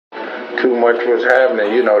too much was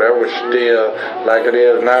happening. You know, that was still like it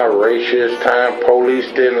is now, racist time.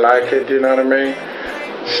 Police didn't like it, you know what I mean?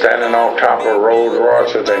 Standing on top of Rolls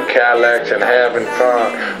Royces and Cadillacs and having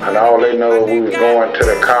fun, and all they know is we was going to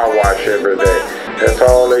the car wash every day. That's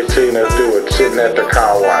all they seen us do, is sitting at the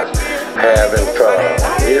car wash, having fun.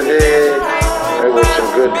 You dig? It was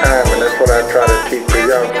some good time, and that's what I try to teach the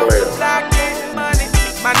young players.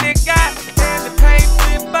 My nigga got the paint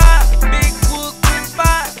flip by, big wood flip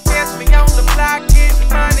by, catch me on the block getting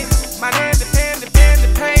money. My nigga the paint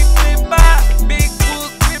flip by, big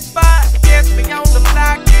wood flip by, catch me on the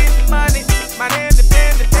block getting money. My nigga the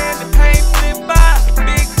paint flip by,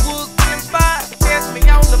 big wood flip by, catch me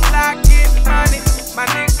on the block getting money. My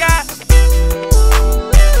nigga got.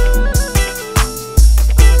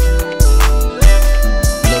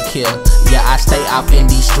 Look here, yeah, I stay out in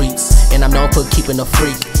these streets, and I'm known for keeping a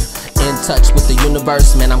freak in touch with the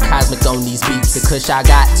universe. Man, I'm cosmic on these beats. The kush I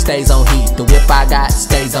got stays on heat, the whip I got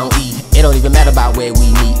stays on E. It don't even matter about where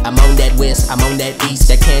we meet. I'm on that west, I'm on that east.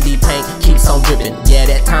 That candy paint keeps on dripping. Yeah,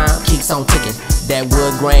 that time keeps on ticking. That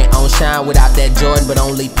wood grain on shine without that Jordan, but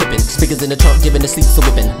only pippin'. Speakers in the trunk giving the seats a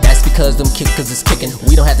whipping. That's because them kickers is kicking.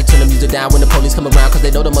 We don't have to turn the music down when the police come around, cause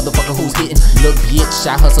they know the motherfucker who's hitting. Look bitch,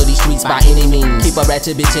 I hustle these streets by any means. Keep a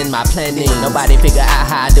ratchet bitch in my planning. Nobody figure out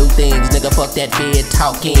how I do things. Nigga, fuck that bed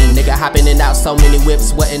talking. Nigga hopping in out so many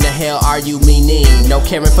whips. What in the hell are you meaning? No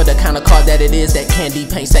caring for the kind of car that it is. That candy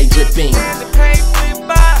paint stay dripping. The paint flip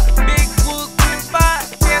by, big wood flip by,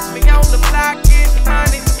 catch me on the block getting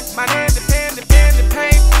money. My nigga the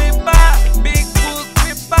paint flip by, big wood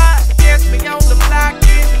flip by, catch me on the block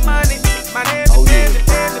getting money. My nigga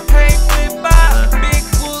the paint flip by, big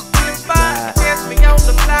wood flip by, catch me on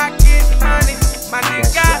the block getting money. My nigga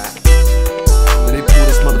got. When they pull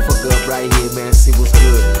this motherfucker up right here, man, see what's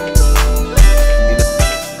good.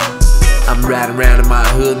 I'm riding around in my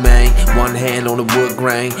hood, man. One hand on the wood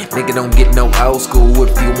grain. Nigga don't get no old school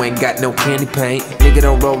if you ain't got no candy paint. Nigga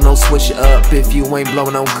don't roll no swisher up if you ain't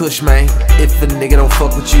blowing on kush, man. If a nigga don't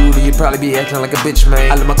fuck with you, then you probably be acting like a bitch,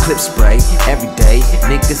 man. I let my clip spray every day.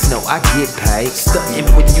 Niggas know I get paid. Stuntin'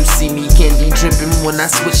 when you see me, candy drippin' when I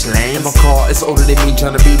switch lanes. And my car is older than me,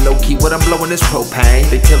 trying to be low key. What I'm blowing is propane.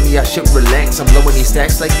 They tell me I should relax. I'm blowing these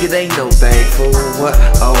stacks like it ain't no thing. For what?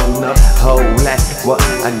 Oh no, hold that. What?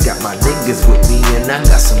 I got my niggas with me and I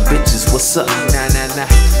got some bitches. What's up? Nah.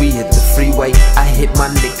 We hit the freeway. I hit my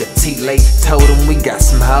nigga T.Lae. Told him we got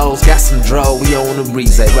some hoes, got some draw. We on the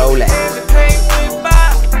breeze, they roll that. The paint flip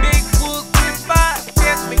by, big wood flip by,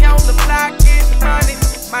 catch me on the block getting money.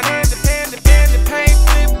 My nigga the paint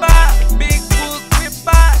flip by, big wood flip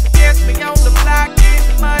by, catch me on the block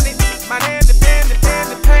getting money. My nigga the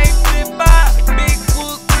paint flip by, big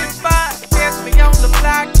wood flip by, catch me on the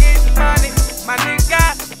block getting money. My nigga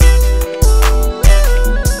got.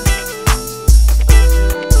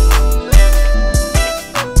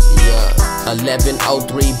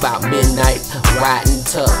 11:03 about midnight, riding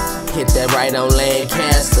tough. Hit that right on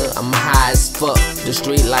Lancaster, I'm high as fuck. The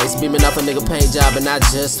street lights beaming up a nigga paint job and I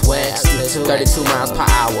just waxed it to 32 miles per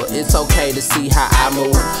hour. It's okay to see how I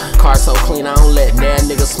move. Car so clean, I don't let that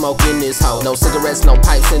nigga smoke in this hoe. No cigarettes, no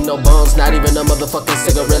pipes, and no bums, not even a motherfucking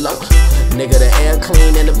cigarillo. Nigga, the air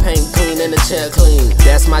clean and the paint clean and the chair clean.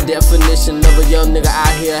 That's my definition of a young nigga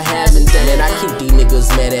out here having things. Man, I keep these niggas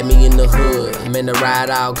mad at me in the hood. Man, the ride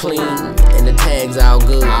all clean and the tags all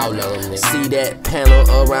good. All of them. See that panel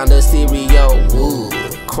around the stereo, wood.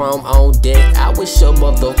 Chrome on deck, I wish your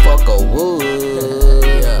motherfucker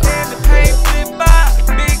would. Yeah.